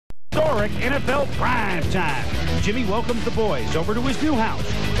historic NFL Primetime. Jimmy welcomes the boys over to his new house,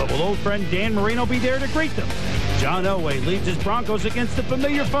 but will old friend Dan Marino be there to greet them? John Elway leads his Broncos against the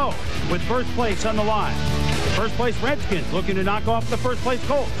familiar foe with first place on the line. The first place Redskins looking to knock off the first place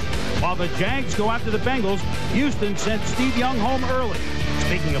Colts. While the Jags go after the Bengals, Houston sent Steve Young home early.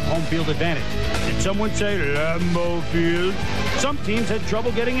 Speaking of home field advantage, did someone say Lambeau Field? Some teams had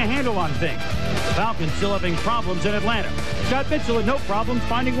trouble getting a handle on things. The Falcons still having problems in Atlanta. Scott Mitchell had no problems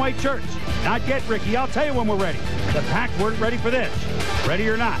finding white shirts. Not yet, Ricky. I'll tell you when we're ready. The Pack weren't ready for this. Ready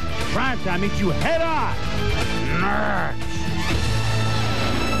or not, Primetime meets you head on. Nerds.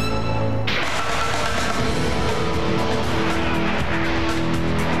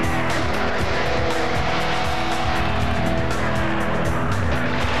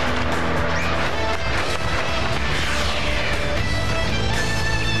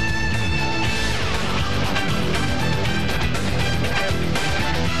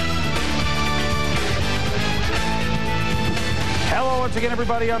 Once again,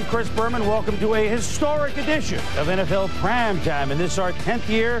 everybody, I'm Chris Berman. Welcome to a historic edition of NFL Primetime. And this is our 10th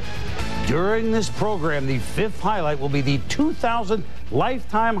year. During this program, the 5th highlight will be the 2000th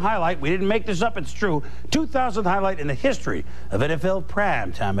lifetime highlight. We didn't make this up, it's true. 2000th highlight in the history of NFL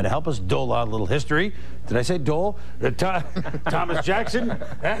Primetime. And to help us dole out a little history, did I say dole? Thomas Jackson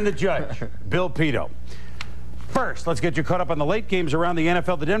and the judge, Bill Pidto. First, let's get you caught up on the late games around the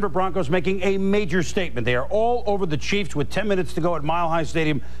NFL. The Denver Broncos making a major statement. They are all over the Chiefs with 10 minutes to go at Mile High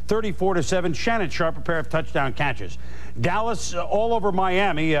Stadium, 34-7. Shannon Sharp, a pair of touchdown catches. Dallas all over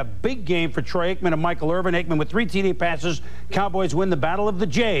Miami. A big game for Troy Aikman and Michael Irvin. Aikman with 3 TD passes. Cowboys win the Battle of the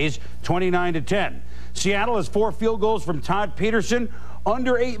Jays, 29-10. Seattle has 4 field goals from Todd Peterson.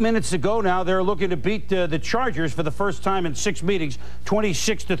 Under 8 minutes to go now. They're looking to beat the Chargers for the first time in 6 meetings,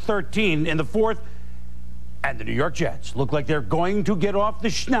 26-13 in the 4th. And the New York Jets look like they're going to get off the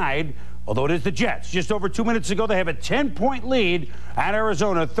schneid, although it is the Jets. Just over 2 minutes ago, they have a 10-point lead at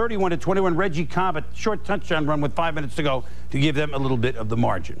Arizona, 31-21. Reggie Cobb, a short touchdown run with 5 minutes to go to give them a little bit of the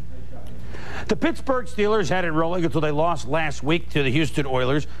margin. The Pittsburgh Steelers had it rolling until they lost last week to the Houston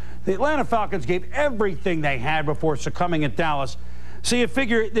Oilers. The Atlanta Falcons gave everything they had before succumbing at Dallas. So you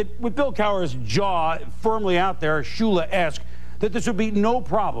figure that with Bill Cowher's jaw firmly out there, Shula-esque, that this would be no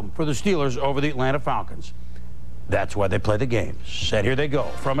problem for the Steelers over the Atlanta Falcons. That's why they play the games. And here they go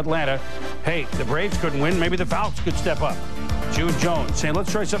from Atlanta. Hey, the Braves couldn't win. Maybe the Falcons could step up. June Jones saying, let's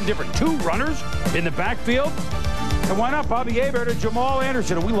try something different. 2 runners in the backfield. And why not Bobby Hebert to Jamal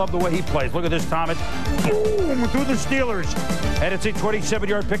Anderson? And we love the way he plays. Look at this, Thomas. Boom, through the Steelers. And it's a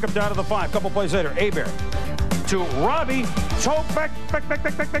 27-yard pickup down to the 5. Couple plays later, Hebert to Robbie. Toe back.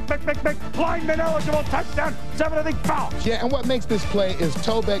 Lineman eligible, touchdown, 7, I think, fouls. Yeah, and what makes this play is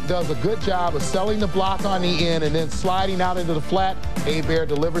Tobeck does a good job of selling the block on the end and then sliding out into the flat. Hebert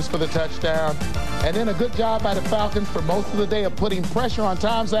delivers for the touchdown. And then a good job by the Falcons for most of the day of putting pressure on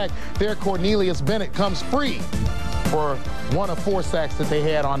Tom Zach. There, Cornelius Bennett comes free for 1 of 4 sacks that they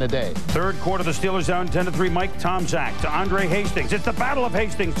had on the day. Third quarter, the Steelers down 10-3. Mike Tomczak to Andre Hastings. It's the Battle of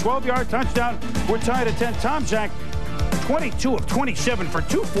Hastings. 12-yard touchdown. We're tied at 10. Tomczak, 22 of 27 for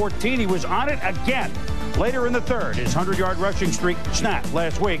 214. He was on it again. Later in the third, his 100-yard rushing streak snapped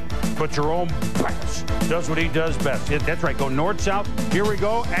last week. But Jerome Bettis does what he does best. That's right. Go north-south. Here we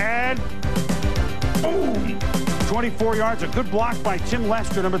go. And boom. 24 yards, a good block by Tim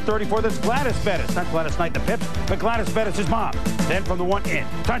Lester, number 34. That's Gladys Bettis, not Gladys Knight the Pips, but Gladys Bettis' mom. Then from the 1 in.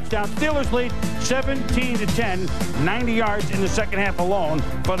 Touchdown, Steelers lead 17-10, 90 yards in the second half alone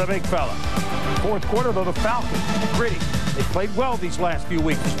for the big fella. Fourth quarter, though, the Falcons, gritty. They played well these last few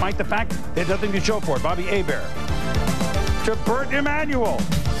weeks, despite the fact they had nothing to show for it. Bobby Hebert to Burt Emanuel.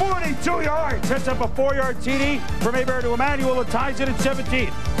 42 yards, sets up a 4-yard TD from Hebert to Emanuel. It ties it at 17.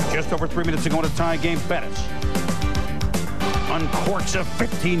 Just over 3 minutes to go in a tie game. Bettis uncorks a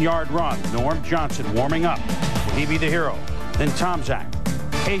 15-yard run. Norm Johnson warming up. Will he be the hero? Then Tomczak.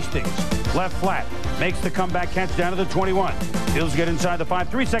 Hastings, left flat, makes the comeback catch down to the 21. Bills get inside the 5.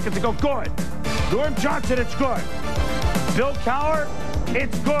 3 seconds to go. Good. Norm Johnson, it's good. Bill Cowher,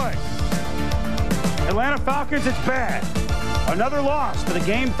 it's good. Atlanta Falcons, it's bad. Another loss for the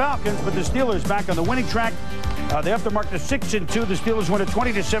game Falcons, but the Steelers back on the winning track. They have to mark the 6-2. The Steelers win at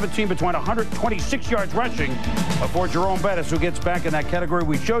 20-17 between 126 yards rushing for Jerome Bettis, who gets back in that category.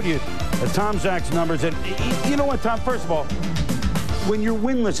 We showed you Tomczak's numbers. And you know what, Tom? First of all, when you're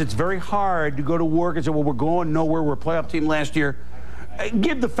winless, it's very hard to go to work and say, well, we're going nowhere. We're a playoff team last year.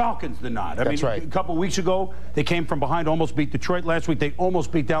 Give the Falcons the nod. I mean, right. A couple weeks ago, they came from behind, almost beat Detroit. Last week, they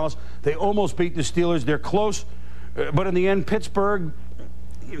almost beat Dallas. They almost beat the Steelers. They're close. But in the end, Pittsburgh,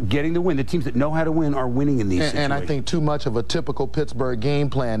 getting the win. The teams that know how to win are winning in these situations. And I think too much of a typical Pittsburgh game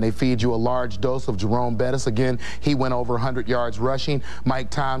plan. They feed you a large dose of Jerome Bettis. Again, he went over 100 yards rushing.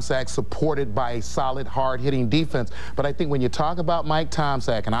 Mike Tomczak supported by a solid, hard-hitting defense. But I think when you talk about Mike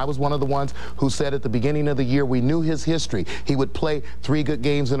Tomczak, and I was one of the ones who said at the beginning of the year we knew his history. He would play 3 good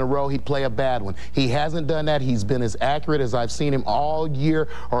games in a row. He'd play a bad one. He hasn't done that. He's been as accurate as I've seen him all year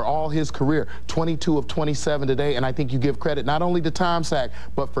or all his career. 22 of 27 today, and I think you give credit not only to Tomczak,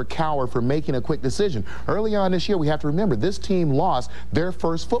 but for Cowher for making a quick decision. Early on this year, we have to remember, this team lost their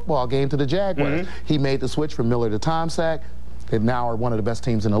first football game to the Jaguars. He made the switch from Miller to Tomczak. They now are one of the best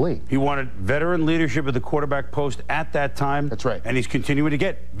teams in the league. He wanted veteran leadership at the quarterback post at that time. That's right. And he's continuing to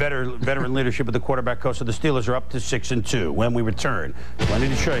get veteran leadership at the quarterback post. So the Steelers are up to 6-2. When we return, plenty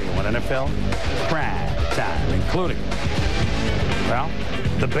to show you on NFL Primetime, including, well,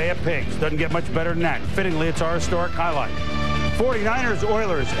 the Bay of Pigs. Doesn't get much better than that. Fittingly, it's our historic highlight. 49ers,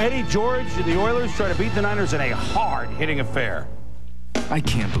 Oilers. Eddie George and the Oilers try to beat the Niners in a hard-hitting affair. I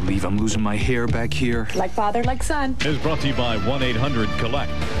can't believe I'm losing my hair back here. Like father, like son. Is brought to you by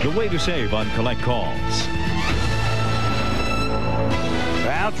 1-800-COLLECT, the way to save on collect calls.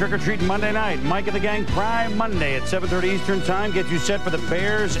 Well, trick-or-treating Monday night. Mike and the Gang Prime Monday at 7:30 Eastern Time gets you set for the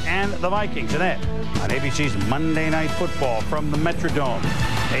Bears and the Vikings. And then on ABC's Monday Night Football from the Metrodome,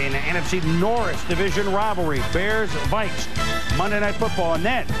 an NFC Norris Division rivalry, Bears-Vikes, Monday Night Football. And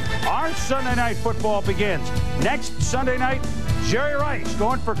then our Sunday Night Football begins. Next Sunday night, Jerry Rice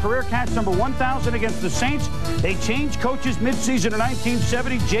going for career catch number 1,000 against the Saints. They changed coaches midseason in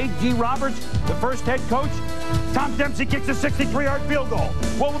 1970. J.D. Roberts, the first head coach. Tom Dempsey kicks a 63-yard field goal.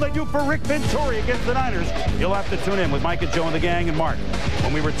 What will they do for Rick Venturi against the Niners? You'll have to tune in with Mike and Joe and the Gang and Mark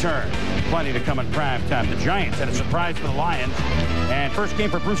when we return. Plenty to come in prime time. The Giants had a surprise for the Lions. And first game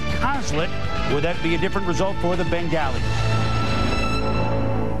for Bruce Coslett. Would that be a different result for the Bengalis?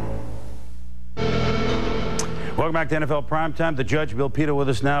 Welcome back to NFL Primetime. The judge, Bill Pidto, with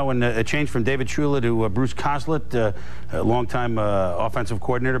us now, and a change from David Shula to Bruce Coslett, a longtime offensive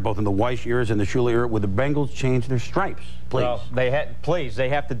coordinator, both in the Weiss eras and the Shula era. Would the Bengals change their stripes? Please. Well, they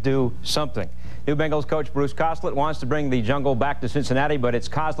have to do something. New Bengals coach Bruce Coslett wants to bring the jungle back to Cincinnati, but it's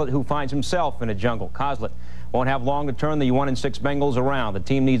Coslett who finds himself in a jungle. Coslett won't have long to turn the 1-6 Bengals around. The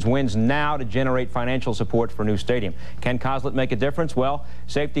team needs wins now to generate financial support for a new stadium. Can Coslett make a difference? Well,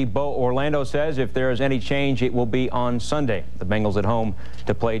 safety Bo Orlando says if there is any change, it will be on Sunday. The Bengals at home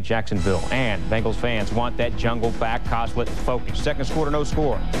to play Jacksonville. And Bengals fans want that jungle back. Coslett focused. Second quarter, no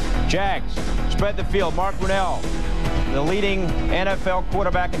score. Jags spread the field. Mark Brunell, the leading NFL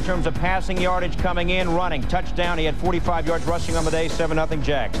quarterback in terms of passing yardage, coming in, running. Touchdown. He had 45 yards rushing on the day, 7-0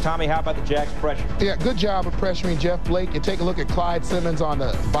 Jags. Tommy, how about the Jags pressure? Yeah, good job of pressuring Jeff Blake. You take a look at Clyde Simmons on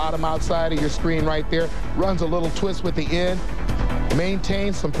the bottom outside of your screen right there. Runs a little twist with the end.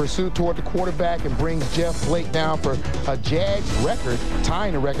 Maintains some pursuit toward the quarterback and brings Jeff Blake down for a Jags record,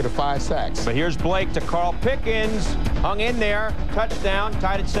 tying a record of 5 sacks. But here's Blake to Carl Pickens. Hung in there. Touchdown.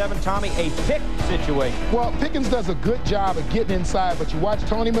 Tied at 7. Tommy, a pick situation. Well, Pickens does a good job of getting inside, but you watch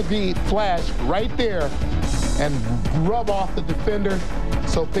Tony McGee flash right there and rub off the defender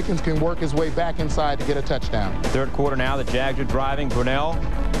so Pickens can work his way back inside to get a touchdown. Third quarter now, the Jags are driving. Brunell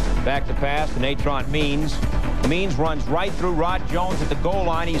back to pass to Natron Means. Means runs right through Rod Jones at the goal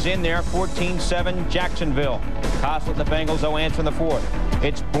line. He's in there, 14-7 Jacksonville. Coslett and the Bengals, no answer in the fourth.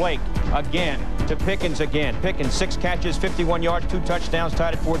 It's Blake again to Pickens again. Pickens, 6 catches, 51 yards, 2 touchdowns,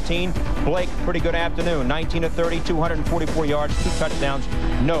 tied at 14. Blake, pretty good afternoon, 19 of 30, 244 yards, 2 touchdowns,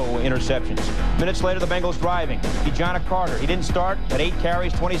 no interceptions. Minutes later, the Bengals driving. Dejounte Carter, he didn't start, but 8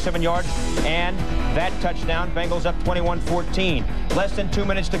 carries, 27 yards, and that touchdown. Bengals up 21-14. Less than 2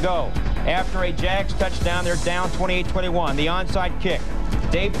 minutes to go. After a Jags touchdown, they're down 28-21. The onside kick.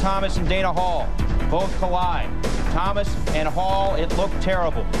 Dave Thomas and Dana Hall both collide. Thomas and Hall, it looked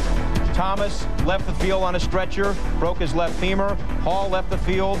terrible. Thomas left the field on a stretcher, broke his left femur. Hall left the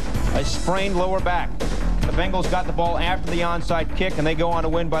field, a sprained lower back. The Bengals got the ball after the onside kick, and they go on to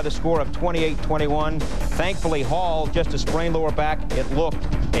win by the score of 28-21. Thankfully, Hall, just a sprained lower back, it looked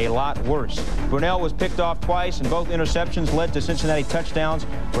a lot worse. Brunell was picked off twice, and both interceptions led to Cincinnati touchdowns.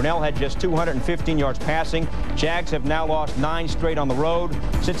 Brunell had just 215 yards passing. Jags have now lost 9 straight on the road.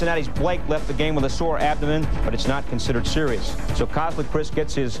 Cincinnati's Blake left the game with a sore abdomen, but it's not considered serious. So Coslett, Chris,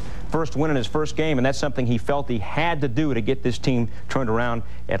 gets his first win in his first game, and that's something he felt he had to do to get this team turned around,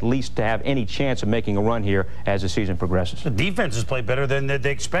 at least to have any chance of making a run here as the season progresses. The defense has played better than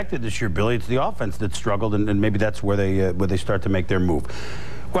they expected this year, Billy. It's the offense that struggled, and maybe that's where they start to make their move.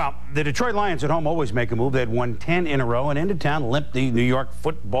 Well, the Detroit Lions at home always make a move. They had won 10 in a row, and into town limped the New York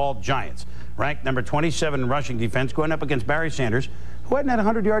Football Giants. Ranked number 27 rushing defense, going up against Barry Sanders, who hadn't had a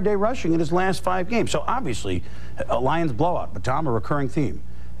 100-yard day rushing in his last 5 games. So obviously, a Lions blowout, but Tom, a recurring theme.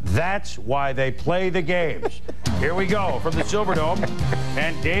 That's why they play the games. Here we go from the Silverdome.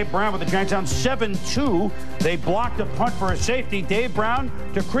 And Dave Brown with the Giants down 7-2. They blocked a punt for a safety. Dave Brown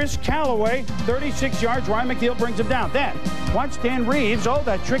to Chris Callaway, 36 yards. Ryan McNeil brings him down. Then, watch Dan Reeves. Oh,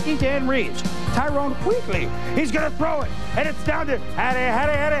 that tricky Dan Reeves. Tyrone Quigley. He's going to throw it. And it's down to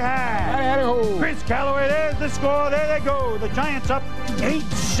Chris Callaway. There's the score. There they go. The Giants up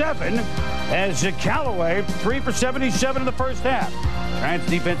 8-7 as Callaway 3 for 77 in the first half. Giants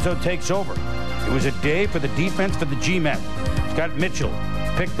defense so takes over. It was a day for the defense for the G-men. Scott Mitchell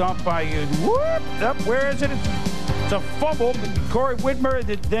picked off by where is it? It's a fumble. Corey Whitmer,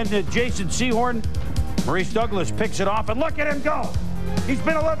 then Jason Sehorn. Maurice Douglas picks it off, and look at him go. He's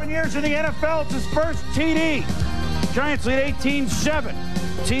been 11 years in the NFL. It's his first TD. Giants lead 18-7.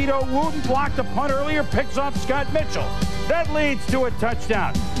 Tito Wooten blocked a punt earlier, picks off Scott Mitchell. That leads to a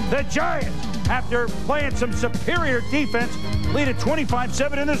touchdown. The Giants, after playing some superior defense, lead at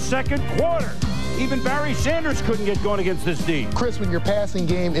 25-7 in the second quarter. Even Barry Sanders couldn't get going against this D. Chris, when your passing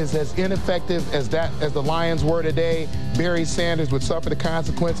game is as ineffective as the Lions were today, Barry Sanders would suffer the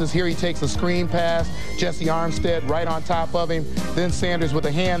consequences. Here he takes a screen pass, Jesse Armstead right on top of him. Then Sanders with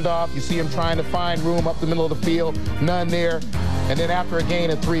a handoff. You see him trying to find room up the middle of the field. None there. And then after a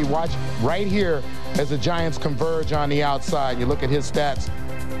gain of 3, watch right here as the Giants converge on the outside. You look at his stats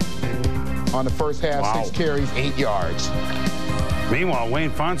on the first half, wow. 6 carries, 8 yards. Meanwhile,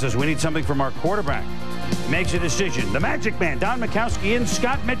 Wayne Font says we need something from our quarterback. Makes a decision. The Magic Man, Don Majkowski in.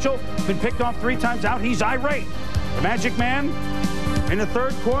 Scott Mitchell, been picked off 3 times out. He's irate. The Magic Man, in the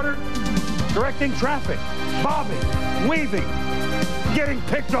third quarter, directing traffic, bobbing, weaving, getting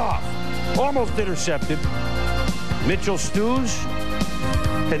picked off. Almost intercepted. Mitchell stews.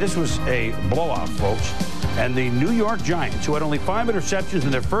 Hey, this was a blowout, folks. And the New York Giants, who had only 5 interceptions in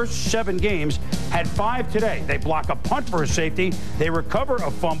their first 7 games, had 5 today. They block a punt for a safety. They recover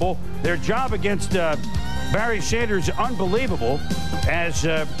a fumble. Their job against Barry Sanders is unbelievable as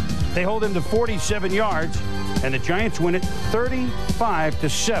they hold him to 47 yards. And the Giants win it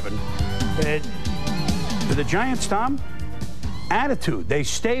 35-7. The Giants, Tom, attitude. They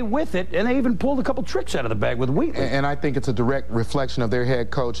stay with it, and they even pulled a couple tricks out of the bag with Wheatley. And I think it's a direct reflection of their head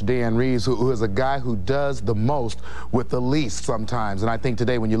coach, Dan Reeves, who is a guy who does the most with the least sometimes. And I think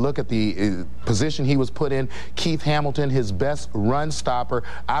today, when you look at the position he was put in, Keith Hamilton, his best run stopper,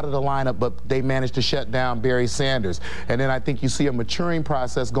 out of the lineup, but they managed to shut down Barry Sanders. And then I think you see a maturing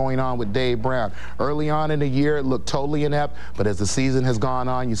process going on with Dave Brown. Early on in the year, it looked totally inept, but as the season has gone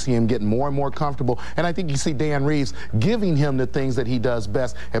on, you see him getting more and more comfortable. And I think you see Dan Reeves giving him the things that he does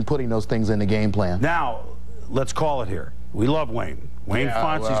best and putting those things in the game plan. Now, let's call it here. We love Wayne. Wayne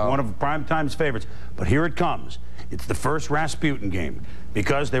Fonts is one of Primetime's favorites. But here it comes. It's the first Rasputin game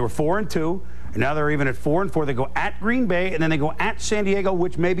because they were 4-2, and now they're even at 4-4. They go at Green Bay, and then they go at San Diego,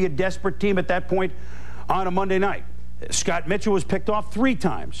 which may be a desperate team at that point on a Monday night. Scott Mitchell was picked off 3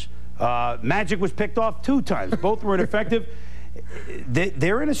 times. Magic was picked off 2 times. Both were ineffective.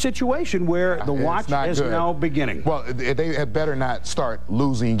 They're in a situation where the watch is now beginning. Well, they had better not start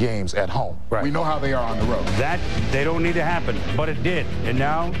losing games at home. Right. We know how they are on the road. That they don't need to happen, but it did. And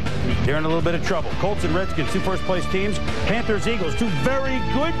now they're in a little bit of trouble. Colts and Redskins, 2 first-place teams. Panthers, Eagles, 2 very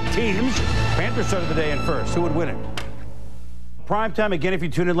good teams. Panthers started the day in first. Who would win it? Primetime, again, if you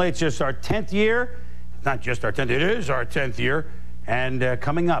tune in late, it's just our 10th year. Not just our 10th, it is our 10th year. And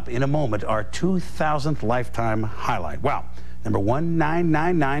coming up in a moment, our 2000th lifetime highlight. Wow. Number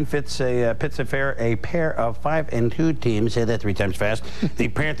 1999 pits a pair of 5 and 2 teams. Say that 3 times fast. The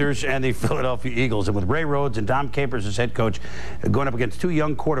Panthers and the Philadelphia Eagles. And with Ray Rhodes and Dom Capers as head coach, going up against 2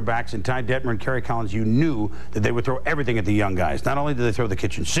 young quarterbacks in Ty Detmer and Kerry Collins, you knew that they would throw everything at the young guys. Not only did they throw the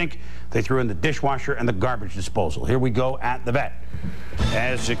kitchen sink, they threw in the dishwasher and the garbage disposal. Here we go at the vet.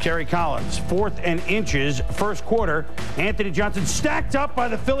 As Kerry Collins, 4th and inches, first quarter. Anthony Johnson stacked up by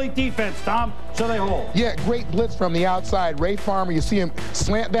the Philly defense, Tom, so they hold. Yeah, great blitz from the outside. Ray Farmer, you see him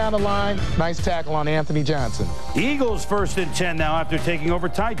slant down the line. Nice tackle on Anthony Johnson. Eagles 1st and 10 now after taking over.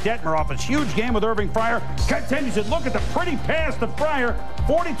 Ty Detmer off his huge game with Irving Fryer. Continues it. Look at the pretty pass to Fryer.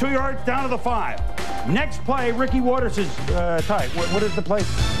 42 yards down to the 5. Next play, Ricky Waters is Ty. What is the play?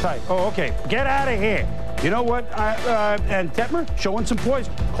 Ty. Oh, okay. Get out of here. You know what? And Detmer showing some poise.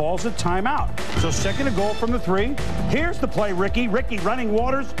 Calls a timeout. So 2nd and goal from the 3. Here's the play, Ricky. Ricky running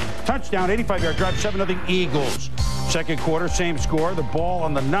Waters. Touchdown, 85-yard drive, 7-0 Eagles. Second quarter, same score. The ball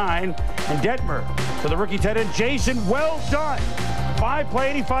on the 9. And Detmer to the rookie tight end, Jason. Well done.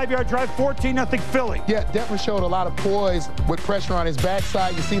 5-play, 85-yard drive, 14-0 Philly. Yeah, Denver showed a lot of poise with pressure on his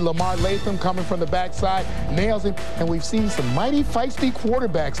backside. You see Lamar Latham coming from the backside, nails him, and we've seen some mighty feisty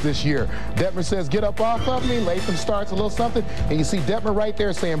quarterbacks this year. Denver says, get up off of me. Latham starts a little something, and you see Denver right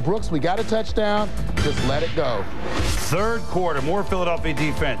there saying, Brooks, we got a touchdown. Just let it go. Third quarter, more Philadelphia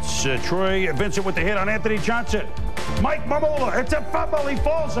defense. Troy Vincent with the hit on Anthony Johnson. Mike Mamola, it's a fumble. He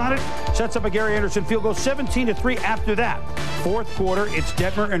falls on it. Sets up a Gary Anderson field goal, 17-3 after that. Fourth quarter, it's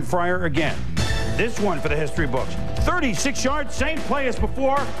Detmer and Fryer again. This one for the history books. 36 yards, same play as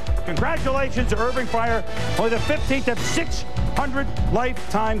before. Congratulations to Irving Fryer, only the 15th of 600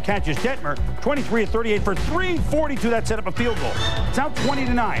 lifetime catches. Detmer, 23 of 38 for 342. That set up a field goal. It's now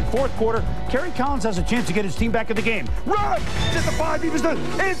 20-9. Fourth quarter, Kerry Collins has a chance to get his team back in the game. Run! It's the 5.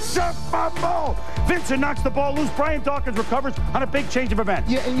 It's a fumble! Vincent knocks the ball loose. Brian Dawkins recovers on a big change of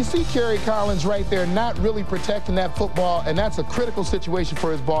events. Yeah, and you see Kerry Collins right there not really protecting that football, and that's a critical situation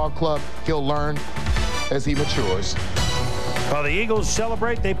for his ball club. He'll learn as he matures. Well, the Eagles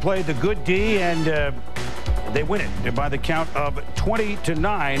celebrate. They play the good D, and they win it by the count of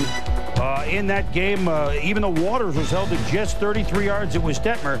 20-9. In that game, even though Waters was held to just 33 yards, it was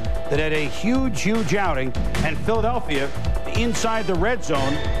Detmer that had a huge, huge outing. And Philadelphia, inside the red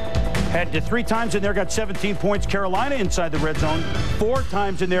zone, had 3 times in there, got 17 points. Carolina inside the red zone, 4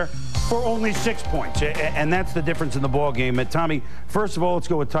 times in there for only 6 points. And that's the difference in the ball game. And Tommy, first of all, let's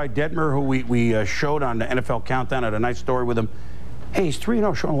go with Ty Detmer, who we showed on the NFL Countdown. Had a nice story with him. Hey, he's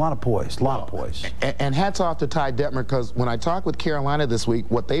 3-0, showing a lot of poise, And hats off to Ty Detmer, because when I talked with Carolina this week,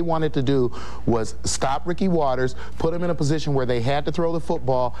 what they wanted to do was stop Ricky Waters, put him in a position where they had to throw the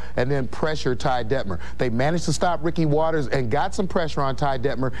football, and then pressure Ty Detmer. They managed to stop Ricky Waters and got some pressure on Ty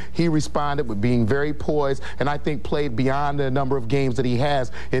Detmer. He responded with being very poised, and I think played beyond the number of games that he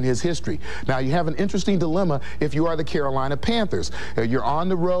has in his history. Now, you have an interesting dilemma if you are the Carolina Panthers. You're on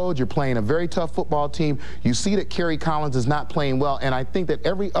the road, you're playing a very tough football team. You see that Kerry Collins is not playing well, and I think that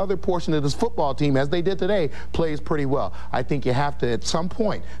every other portion of this football team, as they did today, plays pretty well. I think you have to, at some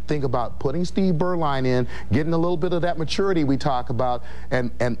point, think about putting Steve Berman in, getting a little bit of that maturity we talk about,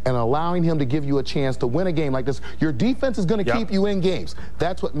 and allowing him to give you a chance to win a game like this. Your defense is going to keep you in games.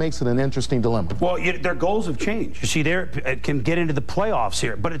 That's what makes it an interesting dilemma. Well, their goals have changed. You see, they can get into the playoffs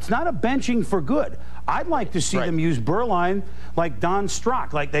here, but it's not a benching for good. I'd like to see them use Berline like Don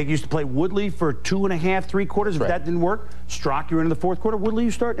Strock, like they used to play Woodley for 2.5, 3 quarters. If that didn't work, Strock, you're into the fourth quarter. Woodley,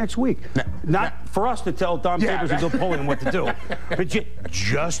 you start next week. Not for us to tell Don Favors and Bill Polian what to do, but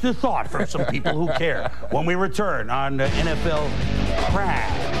just a thought from some people who care. When we return on NFL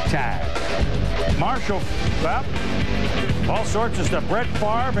Primetime. Marshall, all sorts of stuff. Brett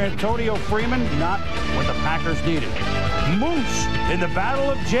Favre, Antonio Freeman, not what the Packers needed. Moose in the Battle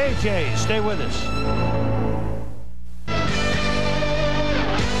of JJ. Stay with us.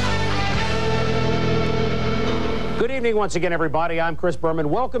 Good evening once again, everybody. I'm Chris Berman.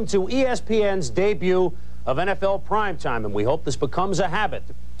 Welcome to ESPN's debut of NFL Primetime, and we hope this becomes a habit.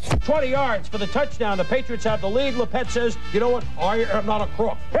 20 yards for the touchdown. The Patriots have the lead. Lepet says, you know what? I am not a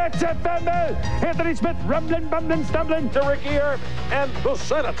crook. It's a fumble. Anthony Smith rumbling, bumbling, stumbling to Ricky Irving. And the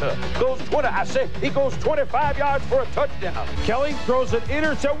Senator goes 20. I say he goes 25 yards for a touchdown. Kelly throws an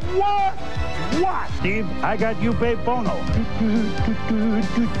intercept. What? What? Steve, I got you, babe, Bono.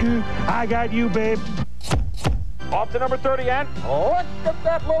 I got you, babe. Off to number 30, and look at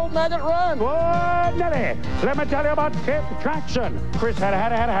that little maggot run. Whoa, Nelly. Let me tell you about Kip Jackson. Chris had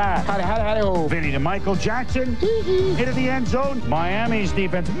Vinny to Michael Jackson. Into the end zone. Miami's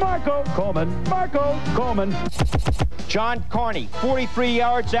defense. Marco Coleman. John Carney, 43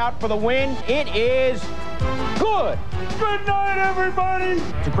 yards out for the win. It is good. Good night, everybody.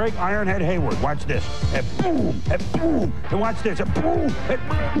 To break Ironhead Hayward. Watch this. And boom. And boom. And watch this. And boom. And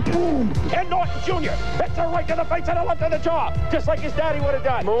boom. Ken Norton Jr. Hits her right to the face and a left to the jaw. Just like his daddy would have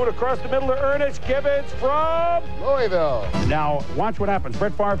done. Moon across the middle to Ernest Gibbons from Louisville. Now, watch what happens.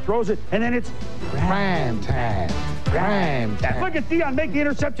 Brett Favre throws it, and then it's Prime time. Look at Dion make the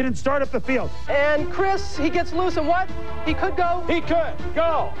interception and start up the field. And Chris, he gets loose, and what? He could go. He could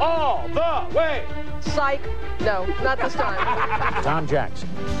go all the way. Psych. No, not this time. Tom Jackson,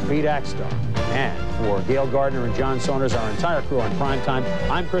 Pete Axtell, and for Gail Gardner and John Saunders, our entire crew on Primetime,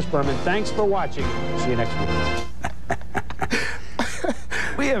 I'm Chris Berman. Thanks for watching. See you next week.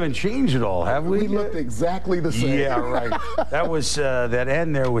 haven't changed at all, have we? We looked exactly the same. Yeah, right. That was that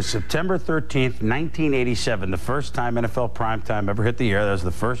end there was September 13th, 1987, the first time NFL Primetime ever hit the air. That was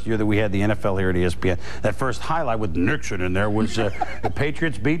the first year that we had the NFL here at ESPN. That first highlight with Nixon in there was the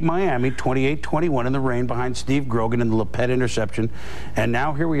Patriots beat Miami 28-21 in the rain behind Steve Grogan in the Lepet interception. And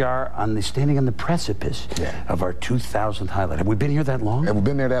now here we are standing on the precipice of our 2000th highlight. Have we been here that long? And we've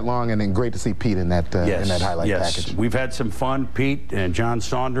been there that long, and then great to see Pete in that highlight package. We've had some fun. Pete and John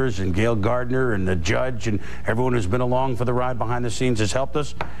Saunders and Gail Gardner and the judge and everyone who's been along for the ride behind the scenes has helped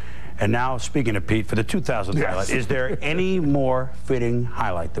us. And now, speaking of Pete, for the 2000th highlight, is there any more fitting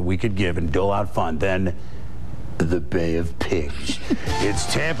highlight that we could give and dole out fun than the Bay of Pigs?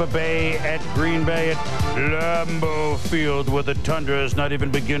 It's Tampa Bay at Green Bay at Lambeau Field, where the tundra has not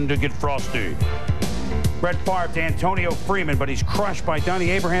even begun to get frosty. Brett Favre to Antonio Freeman, but he's crushed by Donnie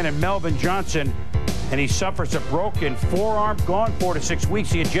Abraham and Melvin Johnson, and he suffers a broken forearm, gone 4 to 6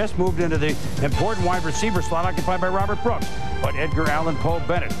 weeks. He had just moved into the important wide receiver slot occupied by Robert Brooks. But Edgar Allan Poe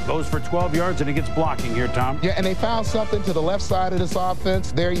Bennett goes for 12 yards, and he gets blocking here, Tom. Yeah, and they found something to the left side of this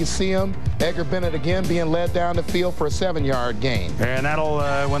offense. There you see him, Edgar Bennett again being led down the field for a 7-yard gain. And that'll,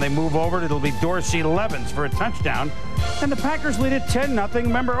 when they move over, it'll be Dorsey Levens for a touchdown. And the Packers lead it 10-0.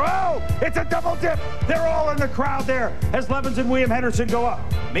 Remember, oh, it's a double dip. They're all in the crowd there as Levens and William Henderson go up.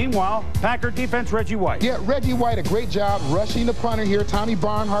 Meanwhile, Packer defense, Reggie White. Yeah, Reggie White, a great job rushing the punter here. Tommy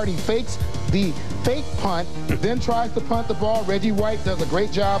Barnhart, he fakes the fake punt, then tries to punt the ball. Reggie White does a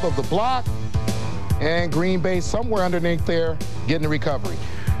great job of the block. And Green Bay somewhere underneath there getting the recovery.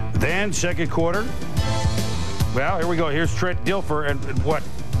 Then second quarter. Well, here we go. Here's Trent Dilfer, and what?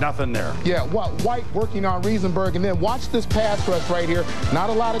 Nothing there. Yeah, White working on Riesenberg, and then watch this pass rush right here.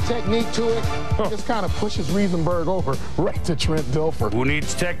 Not a lot of technique to it. Just kind of pushes Riesenberg over right to Trent Dilfer. Who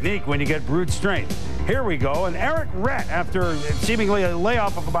needs technique when you get brute strength? Here we go, and Eric Rett, after seemingly a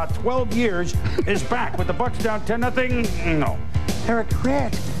layoff of about 12 years, is back with the Bucs down 10-0. No. Eric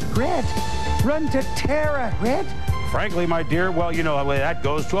Rett, run to Tara, Rett. Frankly, my dear, well, you know how that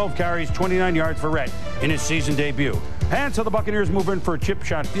goes. 12 carries, 29 yards for Rett in his season debut. And so the Buccaneers move in for a chip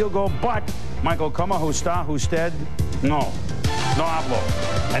shot field goal, but Michael Husted, no hablo.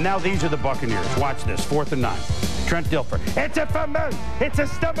 And now these are the Buccaneers. Watch this, 4th and 9. Trent Dilfer. It's a fumble. It's a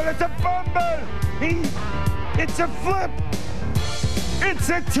stumble. It's a fumble. It's a flip. It's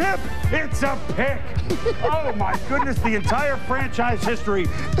a tip. It's a pick. Oh, my goodness. The entire franchise history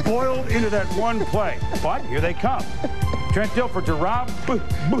boiled into that one play. But here they come. Trent Dilfer to Rob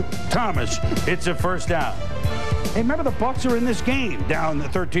Thomas. It's a first down. Hey, remember the Bucs are in this game down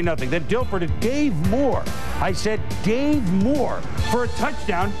 13-0. Then Dilfer to Dave Moore. I said Dave Moore for a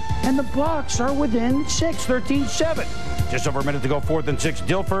touchdown, and the Bucs are within 6, 13-7. Just over a minute to go, 4th and 6.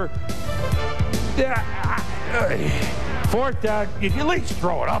 Dilfer. 4th down. You at least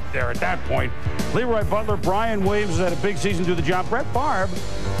throw it up there at that point. Leroy Butler, Brian Williams has had a big season, do the job. Brett Favre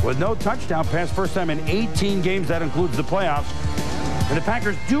with no touchdown pass, first time in 18 games. That includes the playoffs. And the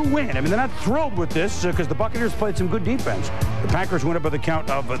Packers do win. I mean, they're not thrilled with this because the Buccaneers played some good defense. The Packers win it by the count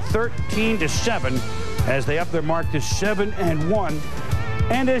of 13-7 as they up their mark to 7-1.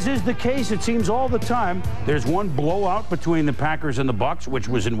 And as is the case, it seems all the time, there's one blowout between the Packers and the Bucs, which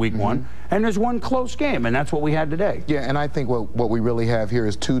was in week 1, and there's one close game, and that's what we had today. Yeah, and I think what we really have here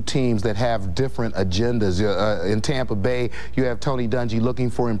is two teams that have different agendas. In Tampa Bay, you have Tony Dungy looking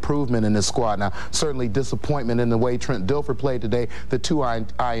for improvement in this squad. Now, certainly disappointment in the way Trent Dilfer played today, the 2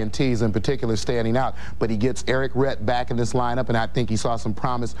 INTs in particular standing out, but he gets Eric Rett back in this lineup, and I think he saw some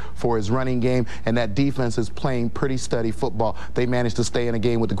promise for his running game, and that defense is playing pretty steady football. They managed to stay in a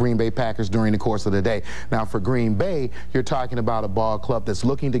game with the Green Bay Packers during the course of the day. Now, for Green Bay, you're talking about a ball club that's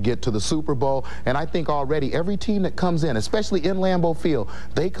looking to get to the Super Bowl, and I think already every team that comes in, especially in Lambeau Field,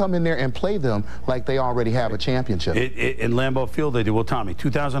 they come in there and play them like they already have a championship. In Lambeau Field, they do. Well, Tommy,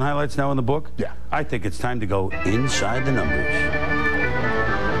 2,000 highlights now in the book? Yeah. I think it's time to go inside the numbers.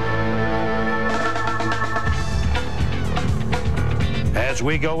 As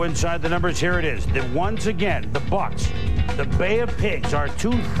we go inside the numbers, here it is. Once again, the Bucs, the Bay of Pigs, our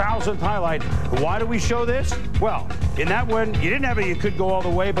 2000th highlight. Why do we show this? Well, in that one, you didn't have it, you could go all the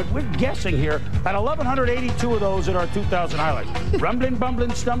way, but we're guessing here at 1,182 of those in our 2000 highlights. Rumbling,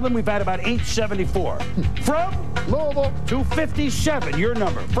 bumbling, stumbling, we've had about 874. From Louisville, 257, your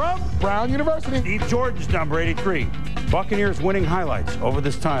number. From Brown University, Steve George's number, 83. Buccaneers winning highlights over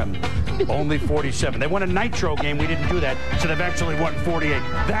this time, only 47. They won a nitro game. We didn't do that, so they've actually won 48.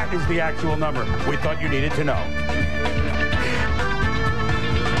 That is the actual number we thought you needed to know.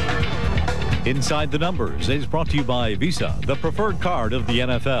 Inside the Numbers is brought to you by Visa, the preferred card of the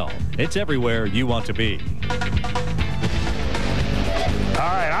NFL. It's everywhere you want to be. All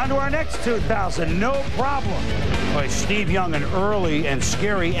right, on to our next 2,000. No problem. Boy, Steve Young, an early and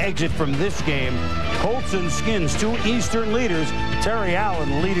scary exit from this game. Colts and Skins, two Eastern leaders. Terry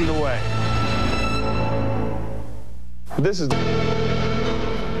Allen leading the way. This is...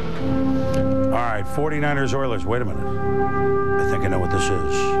 All right, 49ers Oilers. Wait a minute. I think I know what this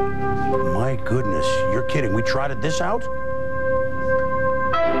is. My goodness, you're kidding. We trotted this out?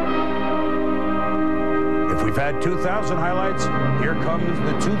 If we've had 2,000 highlights, here comes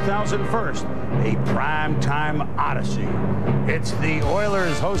the 2001st, a primetime odyssey. It's the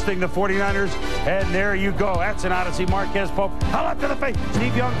Oilers hosting the 49ers, and there you go. That's an odyssey. Marquez Pope, how up to the face.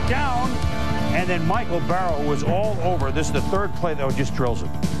 Steve Young down, and then Michael Barrow was all over. This is the third play that just drills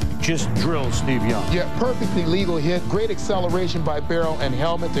him. Just drills Steve Young. Yeah, perfectly legal hit. Great acceleration by Barrow, and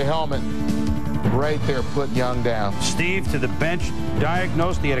helmet to helmet. Right there, put Young down. Steve to the bench,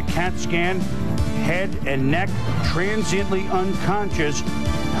 diagnosed. He had a CAT scan, head and neck, transiently unconscious.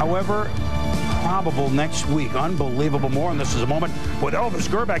 However, probable next week. Unbelievable. More on this is a moment with Elvis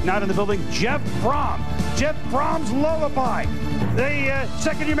Gerback not in the building. Jeff Brom. Jeff Brom's lullaby. The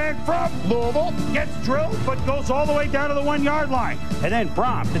second-year man from Louisville gets drilled, but goes all the way down to the 1-yard line. And then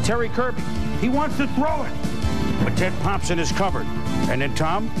Brom to Terry Kirby. He wants to throw it, but Ted Thompson is covered. And then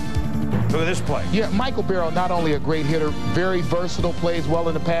Tom, look at this play. Yeah, Michael Barrow, not only a great hitter, very versatile, plays well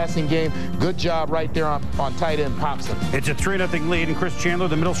in the passing game. Good job right there on tight end Popson. It's a 3-0 lead, and Chris Chandler,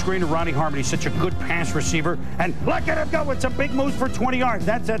 the middle screen to Ronnie Harmon. Such a good pass receiver. And look at him go with some big moves for 20 yards.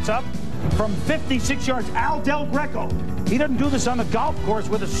 That sets up from 56 yards, Al Del Greco. He doesn't do this on the golf course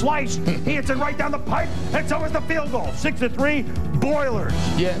with a slice. He hits it right down the pipe, and so is the field goal. 6-3, Boilers.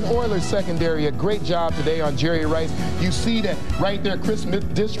 Yeah, and Oilers secondary, a great job today on Jerry Rice. You see that right there, Chris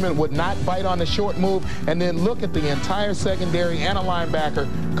Dishman would not bite on the short move, and then look at the entire secondary and a linebacker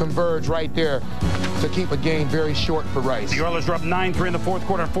converge right there to keep a game very short for Rice. The Oilers are up 9-3 in the fourth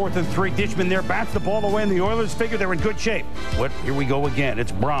quarter, 4th and 3. Dishman there bats the ball away, and the Oilers figure they're in good shape. But here we go again.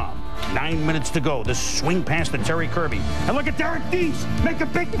 It's Brom. 9 minutes to go. The swing pass to Terry Kirby. And look at Derek Deese make a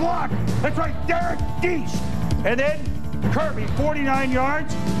big block. That's right, Derek Deese. And then Kirby, 49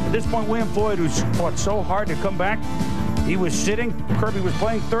 yards. At this point, William Floyd, who's fought so hard to come back, he was sitting. Kirby was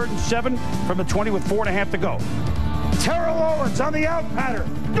playing 3rd and 7 from the 20 with 4.5 to go. Terrell Owens on the out pattern.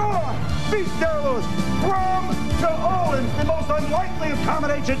 Beats Terrell Owens. Brom to Owens, the most unlikely of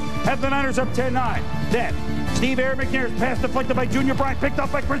combinations, have the Niners up 10-9. Then Steve McNair's pass deflected by Junior Bryant, picked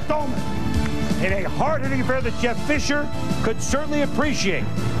up by Chris Dolman. In a hard-hitting affair that Jeff Fisher could certainly appreciate.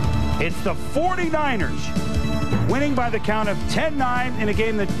 It's the 49ers winning by the count of 10-9 in a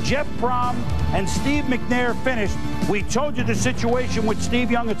game that Jeff Brom and Steve McNair finished. We told you the situation with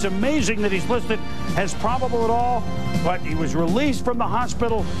Steve Young. It's amazing that he's listed as probable at all, but he was released from the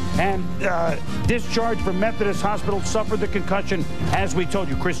hospital and discharged from Methodist Hospital, suffered the concussion, as we told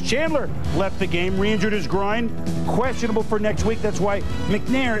you. Chris Chandler left the game, re-injured his groin, questionable for next week. That's why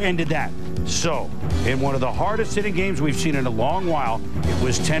McNair ended that. So, in one of the hardest hitting games we've seen in a long while, it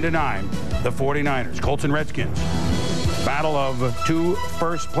was 10-9, the 49ers. Colts and Redskins. Battle of two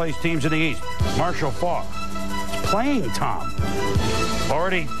first-place teams in the East. Marshall Faulk is playing Tom.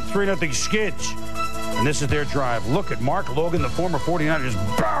 Already 3-0 Skids. And this is their drive. Look at Mark Logan, the former 49ers,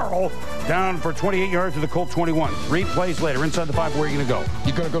 barrel down for 28 yards to the Colt 21. 3 plays later, inside the 5, where are you going to go?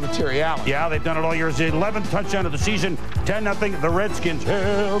 You're going to go to Terry Allen. Yeah, they've done it all year. It's the 11th touchdown of the season. 10-0. The Redskins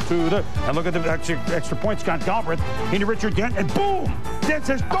hell to the... And look at the extra point. Scott Galbraith into Richard Dent, and boom! Dent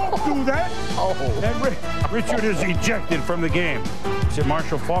says, don't do that! Oh. And Richard is ejected from the game. So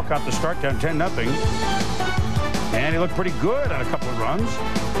Marshall Faulk got the start down 10-0. And he looked pretty good on a couple of runs.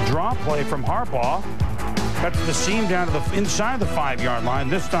 Draw play from Harbaugh. Cuts the seam down to the inside the 5-yard line.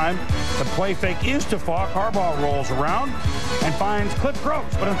 This time, the play fake is to Faulk. Harbaugh rolls around and finds Cliff Gross.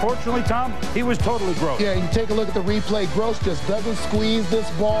 But unfortunately, Tom, he was totally gross. Yeah, you take a look at the replay. Gross just doesn't squeeze this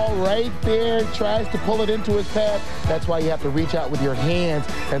ball right there. Tries to pull it into his pad. That's why you have to reach out with your hands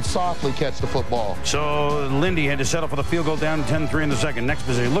and softly catch the football. So Lindy had to settle for the field goal down 10-3 in the second. Next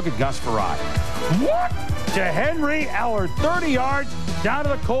position, look at Gus Farad. What? To Henry Ellard, 30 yards down to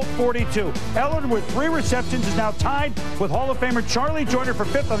the Colt 42. Ellard with 3 receptions is now tied with Hall of Famer Charlie Joyner for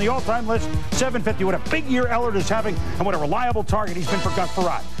 5th on the all-time list, 750. What a big year Ellard is having, and what a reliable target he's been for Gus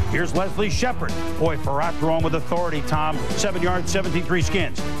Farad. Here's Leslie Shepard. Boy, Farad throwing with authority, Tom. 7 yards, 73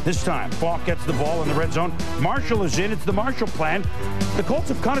 Skins. This time, Faulk gets the ball in the red zone. Marshall is in. It's the Marshall plan. The Colts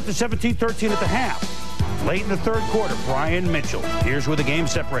have cut it to 17-13 at the half. Late in the third quarter, Brian Mitchell. Here's where the game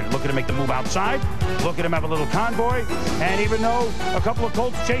separated. Look at him make the move outside. Look at him have a little convoy. And even though a couple of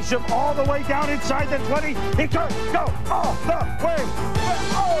Colts chase him all the way down inside the 20, he turns, go off the way.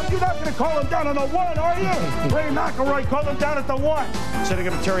 Oh, you're not going to call him down on the 1, are you? Ray McElroy called him down at the 1. Setting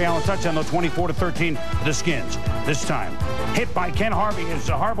up a Terry Allen touchdown, though, 24-13 for the Skins. This time, hit by Ken Harvey as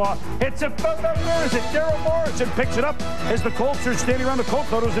Harbaugh hits it. Where is it? Daryl Morrison picks it up as the Colts are standing around the Colts.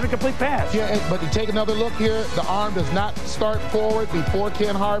 Thought it was an incomplete pass. Yeah, but you take another look here. The arm does not start forward before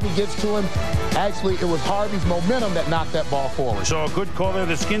Ken Harvey gets to him. Actually, it was Harvey's momentum that knocked that ball forward. So a good call there.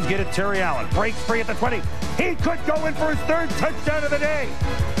 The Skins get it. Terry Allen breaks free at the 20. He could go in for his 3rd touchdown of the day.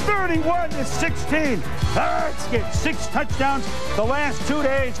 31-16. Redskins 6 touchdowns the last 2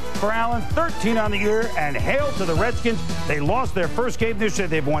 days for Allen. 13 on the year. And hail to the Redskins. They lost their first game this year.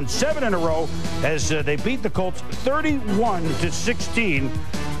 They've won 7 in a row as they beat the Colts 31-16.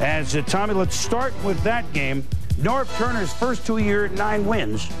 As Tommy, let's start with that game. Norv Turner's first 2 year 9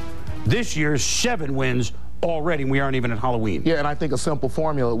 wins. This year 7 wins already. We aren't even at Halloween. Yeah, and I think a simple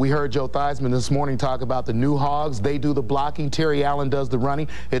formula. We heard Joe Theismann this morning talk about the new Hogs. They do the blocking. Terry Allen does the running.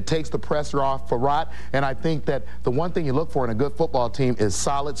 It takes the pressure off for Rott. And I think that the one thing you look for in a good football team is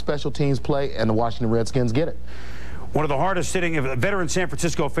solid special teams play, and the Washington Redskins get it. One of the hardest hitting veteran San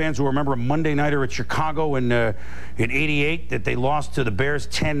Francisco fans will remember a Monday nighter at Chicago in '88 that they lost to the Bears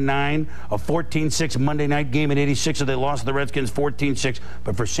 10-9, a 14-6 Monday night game in '86, so they lost to the Redskins 14-6.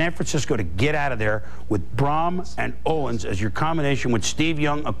 But for San Francisco to get out of there with Brom and Owens as your combination with Steve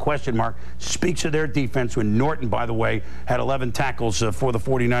Young, a question mark, speaks of their defense when Norton, by the way, had 11 tackles for the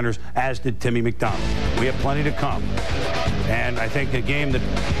 49ers, as did Timmy McDonald. We have plenty to come. And I think a game that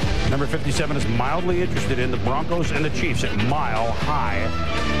number 57 is mildly interested in, the Broncos and the Chiefs at Mile High.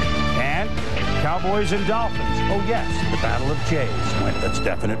 And Cowboys and Dolphins. Oh, yes, the Battle of Jays went its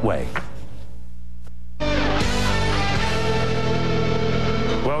definite way.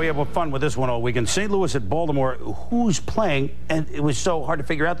 Well, we have fun with this one all weekend. St. Louis at Baltimore. Who's playing? And it was so hard to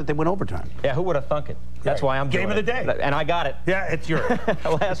figure out that they went overtime. Yeah, who would have thunk it? That's why I'm doing Game of the day. And I got it. Yeah, it's yours.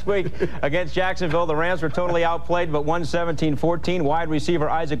 Last week against Jacksonville, the Rams were totally outplayed, but won 17-14. Wide receiver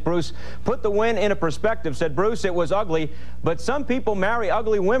Isaac Bruce put the win into perspective. Said, Bruce, it was ugly, but some people marry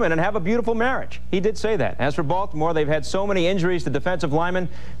ugly women and have a beautiful marriage. He did say that. As for Baltimore, they've had so many injuries to defensive linemen,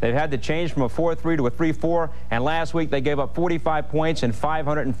 they've had to change from a 4-3 to a 3-4, and last week they gave up 45 points and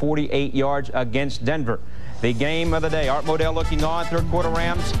 548 yards against Denver. The game of the day, Art Modell looking on, 3rd quarter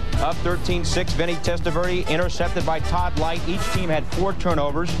Rams up 13-6. Vinny Testaverde intercepted by Todd Light. Each team had 4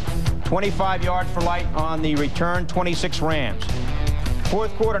 turnovers, 25 yards for Light on the return, 26 Rams. 4th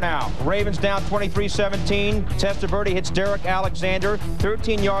quarter now, Ravens down 23-17. Testaverde hits Derek Alexander,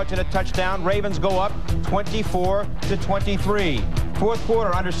 13 yards and a touchdown. Ravens go up 24-23. 4th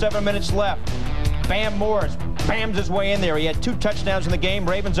quarter, under 7 minutes left. Bam Morris bams his way in there. He had 2 touchdowns in the game.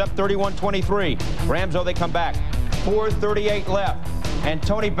 Ravens up 31-23. Rams, though, they come back. 4:38 left. And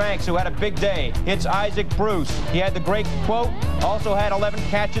Tony Banks, who had a big day, hits Isaac Bruce. He had the great quote, also had 11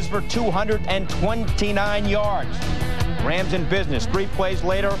 catches for 229 yards. Rams in business. 3 plays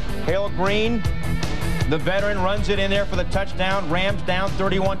later, Hale Green, the veteran, runs it in there for the touchdown. Rams down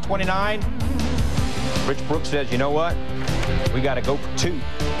 31-29. Rich Brooks says, you know what? We got to go for 2.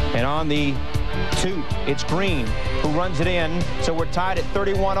 And on the 2, it's Green who runs it in, so we're tied at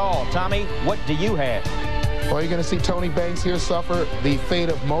 31 all. Tommy, what do you have? Well, you're going to see Tony Banks here suffer the fate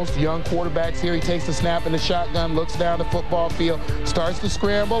of most young quarterbacks here. He takes the snap in the shotgun, looks down the football field, starts to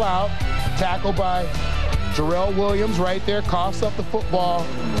scramble out, tackled by Jarrell Williams right there, coughs up the football,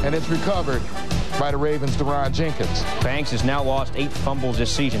 and it's recovered by the Ravens' Deron Jenkins. Banks has now lost 8 fumbles this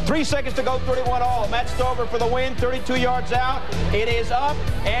season. 3 seconds to go, 31 all. Matt Stover for the win, 32 yards out. It is up,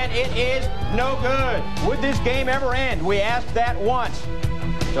 and it is no good. Would this game ever end? We asked that once.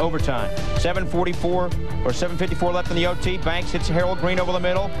 It's overtime. 7:54 left in the OT. Banks hits Harold Green over the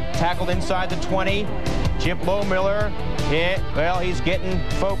middle, tackled inside the 20. Chip Lohmiller hit. Well, he's getting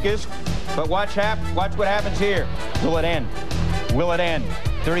focused, but watch what happens here. Will it end? Will it end?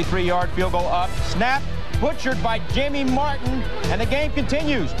 33-yard field goal up. Snap. Butchered by Jamie Martin, and the game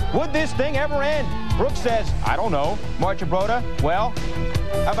continues. Would this thing ever end? Brooks says, I don't know. Marchibroda, well,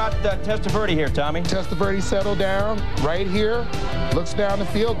 how about Testaverde here, Tommy? Testaverde settled down right here, looks down the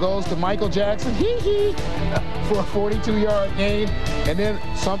field, goes to Michael Jackson, for a 42-yard gain, and then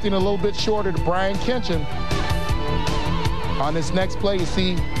something a little bit shorter to Brian Kinchen. On this next play, you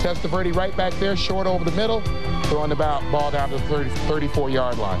see Testaverde right back there, short over the middle, throwing the ball down to the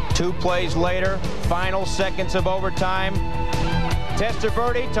 34-yard line. 2 plays later, final seconds of overtime.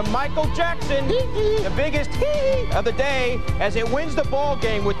 Testaverde to Michael Jackson, the biggest of the day, as it wins the ball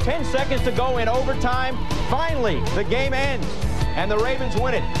game with 10 seconds to go in overtime. Finally, the game ends, and the Ravens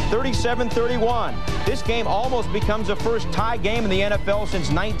win it 37-31. This game almost becomes the first tie game in the NFL since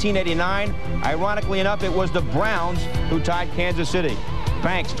 1989. Ironically enough, it was the Browns who tied Kansas City.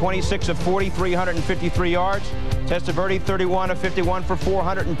 Banks, 26 of 40, 353 yards. Testaverde, 31 of 51 for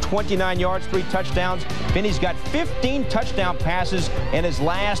 429 yards, 3 touchdowns. Vinny's got 15 touchdown passes in his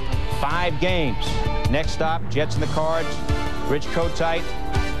last 5 games. Next stop, Jets and the Cards. Rich Kotite,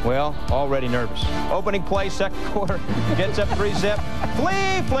 well, already nervous. Opening play, second quarter. Jets up 3-zip.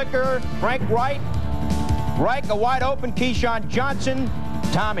 Flea flicker. Frank Reich, a wide open. Keyshawn Johnson.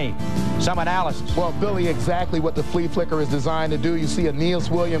 Tommy, some analysis. Well, Billy, exactly what the flea flicker is designed to do. You see Aeneas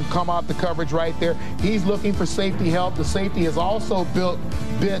Williams come off the coverage right there. He's looking for safety help. The safety is also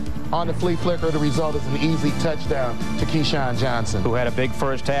bit on the flea flicker. The result is an easy touchdown to Keyshawn Johnson, who had a big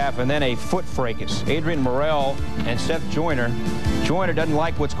first half and then a foot fracas. Adrian Morrell and Seth Joyner. Joyner doesn't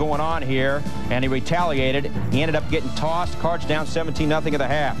like what's going on here, and he retaliated. He ended up getting tossed. Cards down 17-0 at the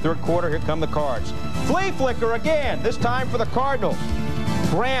half. Third quarter, here come the Cards. Flea flicker again, this time for the Cardinals.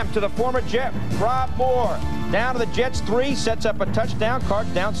 Graham to the former Jet, Rob Moore. Down to the Jets 3, sets up a touchdown. Cards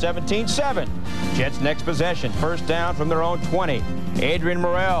down 17-7. Jets next possession, first down from their own 20. Adrian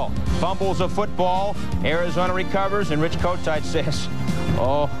Morrell fumbles a football. Arizona recovers, and Rich Kotite says,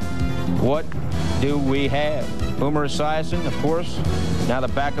 oh, what do we have? Boomer Esiason, of course, now the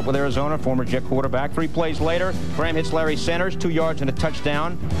backup with Arizona, former Jet quarterback. 3 plays later, Graham hits Larry Centers, 2 yards and a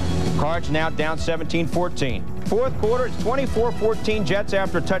touchdown. Cards now down 17-14. Fourth quarter, it's 24-14 Jets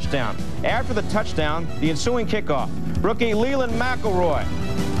after a touchdown. After the touchdown, the ensuing kickoff. Rookie Leland McElroy.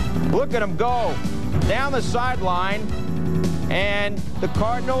 Look at him go down the sideline. And the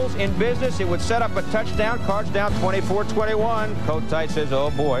Cardinals in business. It would set up a touchdown. Cards down 24-21. Kotite says,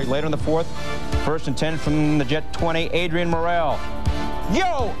 oh boy. Later in the fourth, 1st and 10 from the Jet 20, Adrian Morrell.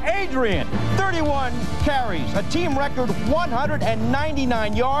 Yo, Adrian, 31 carries, a team record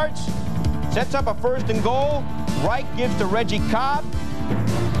 199 yards. Sets up a 1st and goal. Reich gives to Reggie Cobb.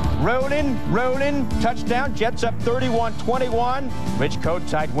 Rolling, touchdown. Jets up 31-21. Rich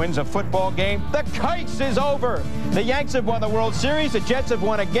Kotite wins a football game. The case is over. The Yanks have won the World Series. The Jets have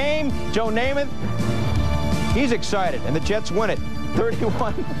won a game. Joe Namath, he's excited, and the Jets win it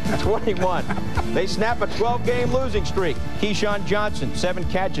 31-21. They snap a 12-game losing streak. Keyshawn Johnson, 7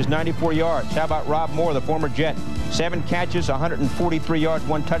 catches, 94 yards. How about Rob Moore, the former Jet? 7 catches, 143 yards,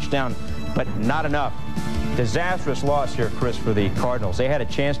 1 touchdown, but not enough. Disastrous loss here, Chris, for the Cardinals. They had a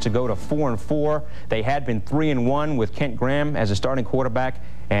chance to go to 4-4. They had been 3-1 with Kent Graham as a starting quarterback,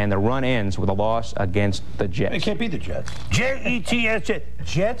 and the run ends with a loss against the Jets. They can't beat the Jets. Jets,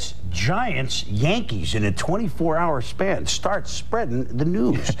 Jets, Giants, Yankees in a 24-hour span. Start spreading the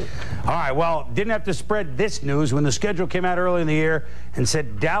news. All right, well, didn't have to spread this news when the schedule came out early in the year and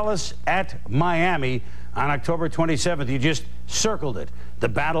said Dallas at Miami on October 27th. You just circled it. The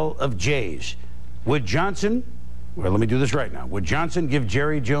Battle of Jays. Would Johnson, well, let me do this right now. Would Johnson give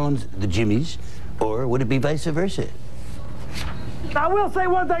Jerry Jones the jimmies, or would it be vice versa? I will say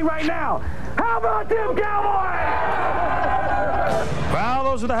one thing right now. How about them Cowboys? Well,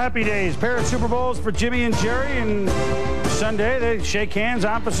 those are the happy days. Pair of Super Bowls for Jimmy and Jerry, and Sunday they shake hands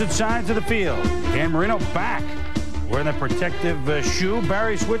opposite sides of the field. Dan Marino back wearing the protective shoe.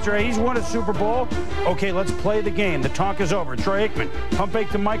 Barry Switzer, he's won a Super Bowl. Okay, let's play the game. The talk is over. Troy Aikman, pump fake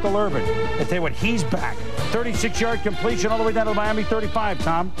to Michael Irvin. I tell you what, he's back. 36-yard completion all the way down to the Miami 35,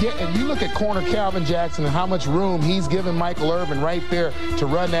 Tom. Yeah, and you look at corner Calvin Jackson and how much room he's given Michael Irvin right there to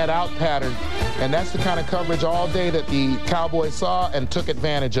run that out pattern. And that's the kind of coverage all day that the Cowboys saw and took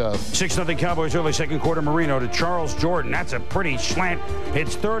advantage of. 6-0 Cowboys early second quarter. Marino to Charles Jordan. That's a pretty slant.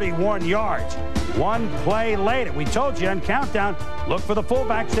 It's 31 yards. One play later. We told you on countdown, look for the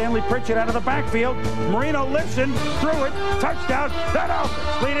fullback, Stanley Pritchett, out of the backfield. Marino lifts threw it. Touchdown. The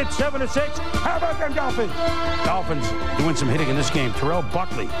Dolphins lead it 7-6. How about them Dolphins? Dolphins doing some hitting in this game. Terrell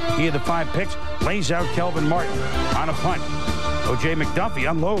Buckley, he had the 5 picks, lays out Kelvin Martin on a punt. O.J. McDuffie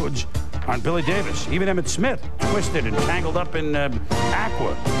unloads on Billy Davis. Even Emmitt Smith twisted and tangled up in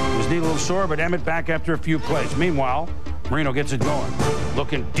aqua. His knee a little sore, but Emmitt back after a few plays. Meanwhile, Marino gets it going.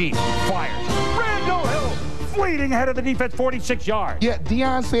 Looking deep, fires. Randall Hill fleeting ahead of the defense, 46 yards. Yeah,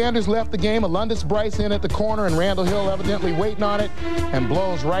 Deion Sanders left the game. Alundis Bryce in at the corner, and Randall Hill evidently waiting on it and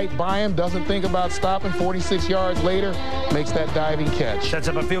blows right by him. Doesn't think about stopping. 46 yards later, makes that diving catch. Sets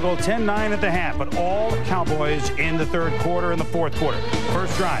up a field goal, 10-9 at the half, but all Cowboys in the third quarter and the fourth quarter.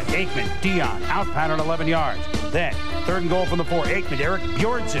 First drive, Aikman, Deion, out pattern 11 yards. Then, 3rd and goal from the 4. Aikman, Eric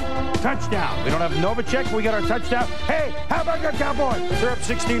Bjornsson, touchdown. We don't have Novacek, we got our touchdown. Hey, how about the Cowboys? They're up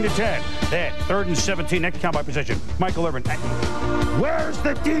 16-10. Then, 3rd and 17, next count by possession. Michael Irvin. Where's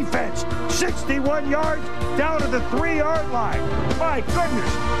the defense? 61 yards down to the 3-yard line. My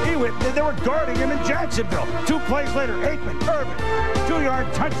goodness. They were guarding him in Jacksonville. 2 plays later, Aikman, Irvin,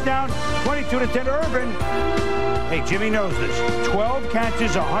 2-yard touchdown, 22-10. Irvin, hey, Jimmy knows this. 12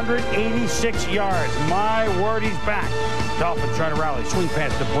 catches, 186 yards. My word, he's back. Dolphins trying to rally. Swing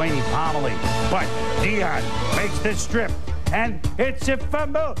pass to Blaney Pomeroy. But Dion makes this strip. And it's a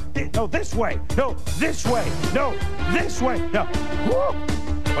fumble. No, this way. No, this way. No, this way. No. Woo!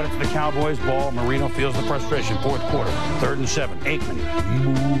 But it's the Cowboys' ball. Marino feels the frustration. 4th quarter. 3rd and 7. Aikman.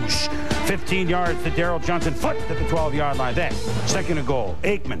 Moose. 15 yards to Darryl Johnson. Foot at the 12-yard line. Then, 2nd and goal.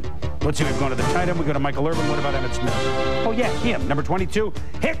 Aikman. Let's see, we've gone to the tight end. We go to Michael Irvin. What about Emmitt Smith? Oh, yeah, him. Number 22.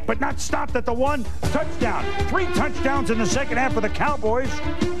 Hit, but not stopped at the 1. Touchdown. 3 touchdowns in the second half for the Cowboys.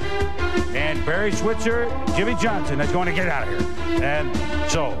 And Barry Switzer, Jimmy Johnson is going to get out of here. And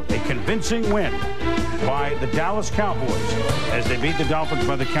so, a convincing win by the Dallas Cowboys as they beat the Dolphins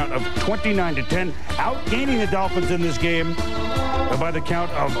by the count of 29-10, outgaining the Dolphins in this game by the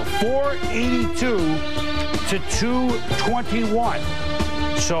count of 482 to 221.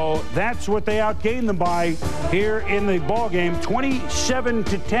 So that's what they outgained them by here in the ball game.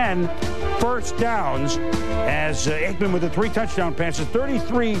 27-10 first downs as Aikman with the 3 touchdown passes,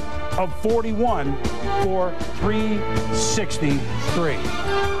 33 of 41 for 363.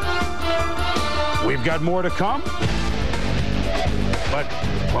 We've got more to come, but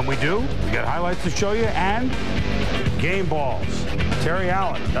when we do, we got highlights to show you and game balls. Terry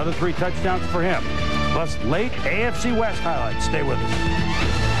Allen, another 3 touchdowns for him, plus late AFC West highlights. Stay with us.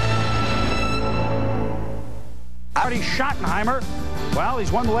 Artie Schottenheimer, well,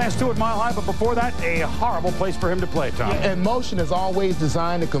 he's won the last 2 at Mile High, but before that, a horrible place for him to play, Tom. Yeah, and motion is always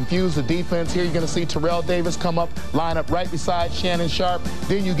designed to confuse the defense. Here you're going to see Terrell Davis come up, line up right beside Shannon Sharp.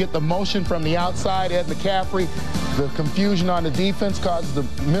 Then you get the motion from the outside, Ed McCaffrey. The confusion on the defense causes the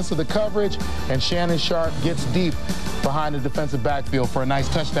miss of the coverage, and Shannon Sharp gets deep behind the defensive backfield for a nice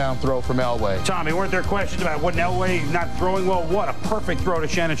touchdown throw from Elway. Tommy, weren't there questions about wasn't Elway not throwing well? What a perfect throw to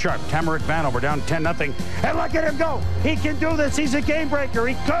Shannon Sharp. Tamarick Vanover down 10-0. And look at him go. He can do this. He's a game breaker.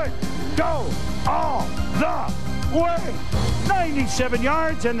 He could go all the way. 97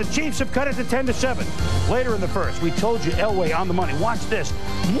 yards, and the Chiefs have cut it to 10-7. Later in the first, we told you Elway on the money. Watch this.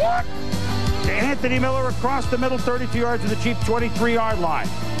 What? To Anthony Miller across the middle, 32 yards to the Chiefs' 23-yard line.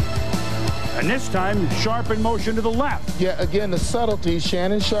 And this time, Sharp in motion to the left. Yeah, again, the subtlety.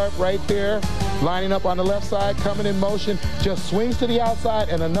 Shannon Sharp right there, lining up on the left side, coming in motion, just swings to the outside,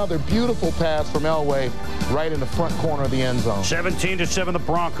 and another beautiful pass from Elway right in the front corner of the end zone. 17-7 the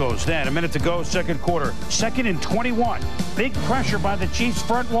Broncos. Then, a minute to go, 2nd quarter. 2nd and 21. Big pressure by the Chiefs'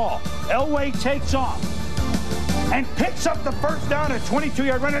 front wall. Elway takes off and picks up the first down at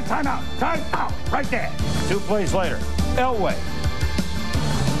 22-yard run and timeout. Timeout, right there. 2 plays later, Elway.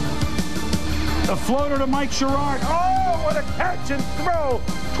 The floater to Mike Sherrard. Oh, what a catch and throw.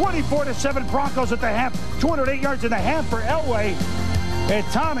 24-7 Broncos at the half. 208 yards in the half for Elway. And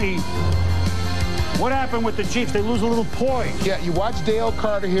Tommy, what happened with the Chiefs? They lose a little poise. Yeah, you watch Dale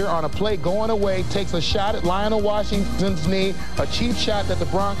Carter here on a play going away, takes a shot at Lionel Washington's knee, a cheap shot that the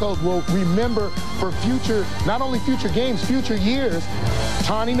Broncos will remember for future, not only future games, future years.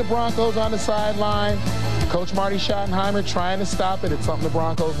 Taunting the Broncos on the sideline. Coach Marty Schottenheimer trying to stop it. It's something the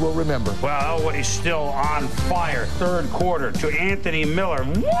Broncos will remember. Well, Elway's still on fire. 3rd quarter to Anthony Miller.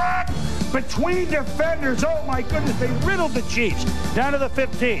 What? Between defenders. Oh, my goodness. They riddled the Chiefs. Down to the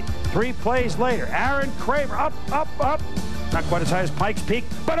 15. 3 plays later. Aaron Kramer up, up, up. Not quite as high as Pikes Peak,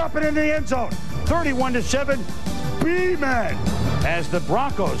 but up and in the end zone. 31-7. B-Man. As the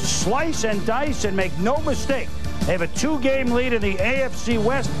Broncos slice and dice and make no mistake. They have a 2-game lead in the AFC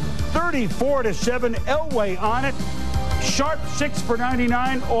West. 34-7, Elway on it. Sharp 6 for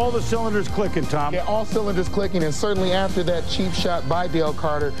 99. All the cylinders clicking, Tom. Yeah, all cylinders clicking, and certainly after that cheap shot by Dale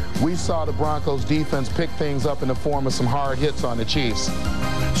Carter, we saw the Broncos defense pick things up in the form of some hard hits on the Chiefs.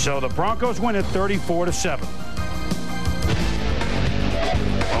 So the Broncos win at 34-7.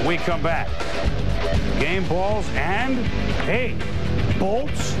 When we come back, game balls and, hey,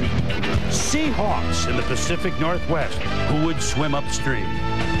 Bolts, Seahawks in the Pacific Northwest. Who would swim upstream?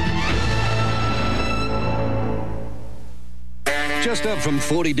 Just up from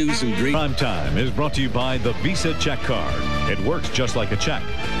 40 Deuce and Dream. Primetime is brought to you by the Visa Check Card. It works just like a check,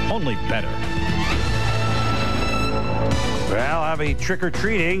 only better. Well, have a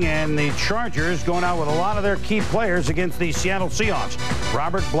trick-or-treating, and the Chargers going out with a lot of their key players against the Seattle Seahawks.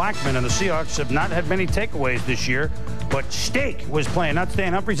 Robert Blackman and the Seahawks have not had many takeaways this year, but Steak was playing, not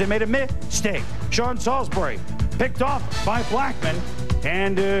Stan Humphries. They made a mistake. Sean Salisbury picked off by Blackman,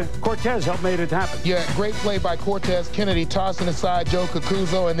 and Cortez helped make it happen. Yeah, great play by Cortez Kennedy, tossing aside Joe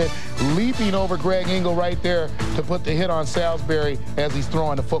Cacuzo and then leaping over Greg Engel right there to put the hit on Salisbury as he's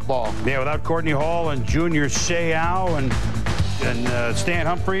throwing the football. Yeah, without Courtney Hall and Junior Seau and Stan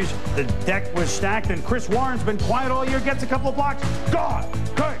Humphries, the deck was stacked, and Chris Warren's been quiet all year, gets a couple of blocks. God,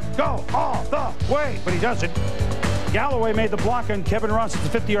 could go all the way, but he doesn't. Galloway made the block on Kevin Ross at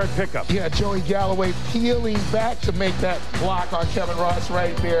the 50-yard pickup. Yeah, Joey Galloway peeling back to make that block on Kevin Ross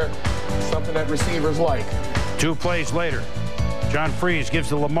right there. Something that receivers like. 2 plays later, John Freese gives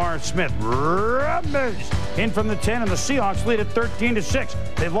to Lamar Smith. Rummage in from the 10, and the Seahawks lead at 13-6.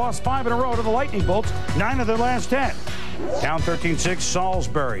 They've lost 5 in a row to the Lightning Bolts, 9 of their last 10. Down 13-6,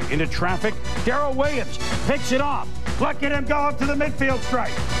 Salisbury into traffic. Darrell Williams picks it off. Look at him go up to the midfield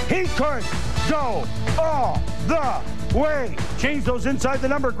stripe. He could go all the way. Change those inside the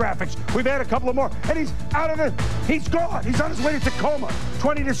number graphics. We've had a couple of more, and he's out of it. He's gone. He's on his way to Tacoma.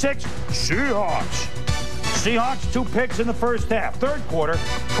 20-6, Seahawks. Seahawks, 2 picks in the first half. Third quarter,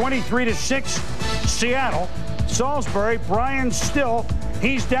 23-6, Seattle. Salisbury, Brian Still,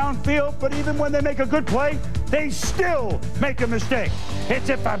 he's downfield, but even when they make a good play, they still make a mistake. Hits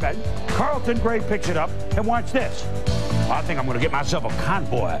it, Berman. Carlton Gray picks it up, and watch this. I think I'm going to get myself a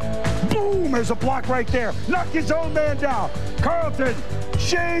convoy. Boom! There's a block right there. Knock his own man down. Carlton,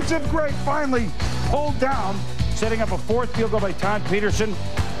 shades of gray, finally pulled down, setting up a 4th field goal by Todd Peterson.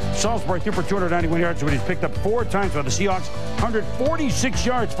 Salisbury threw for 291 yards, but he's picked up 4 times by the Seahawks. 146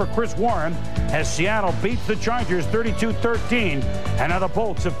 yards for Chris Warren as Seattle beats the Chargers 32-13, and now the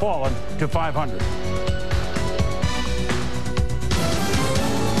Bolts have fallen to 500.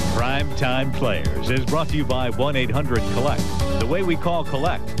 Primetime Players is brought to you by 1-800-COLLECT. The way we call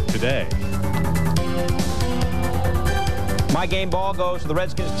collect today. My game ball goes to the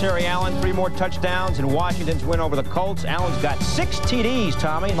Redskins' Terry Allen. 3 more touchdowns in Washington's win over the Colts. Allen's got 6 TDs,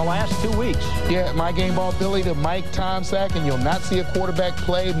 Tommy, in the last 2 weeks. Yeah, my game ball, Billy, to Mike Tomczak, and you'll not see a quarterback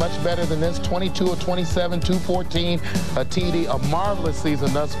play much better than this. 22 of 27, 214, a TD. A marvelous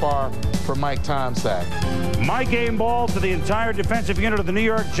season thus far for Mike Tomczak. My game ball to the entire defensive unit of the New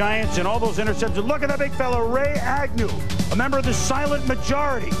York Giants and all those interceptions. Look at that big fella, Ray Agnew, a member of the silent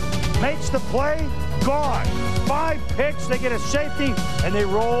majority. Makes the play, gone. 5 picks, they get a safety, and they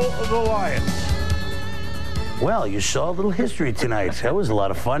roll the Lions. Well, you saw a little history tonight. That was a lot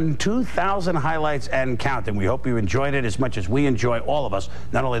of fun. 2,000 highlights and counting. We hope you enjoyed it as much as we enjoy, all of us,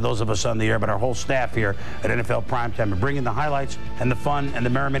 not only those of us on the air, but our whole staff here at NFL Primetime, and bringing the highlights and the fun and the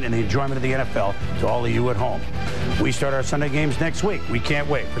merriment and the enjoyment of the NFL to all of you at home. We start our Sunday games next week. We can't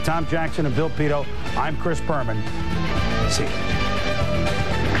wait. For Tom Jackson and Bill Pidto, I'm Chris Berman. See you.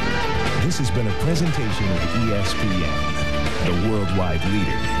 This has been a presentation of ESPN, the worldwide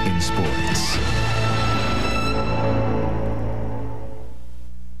leader in sports.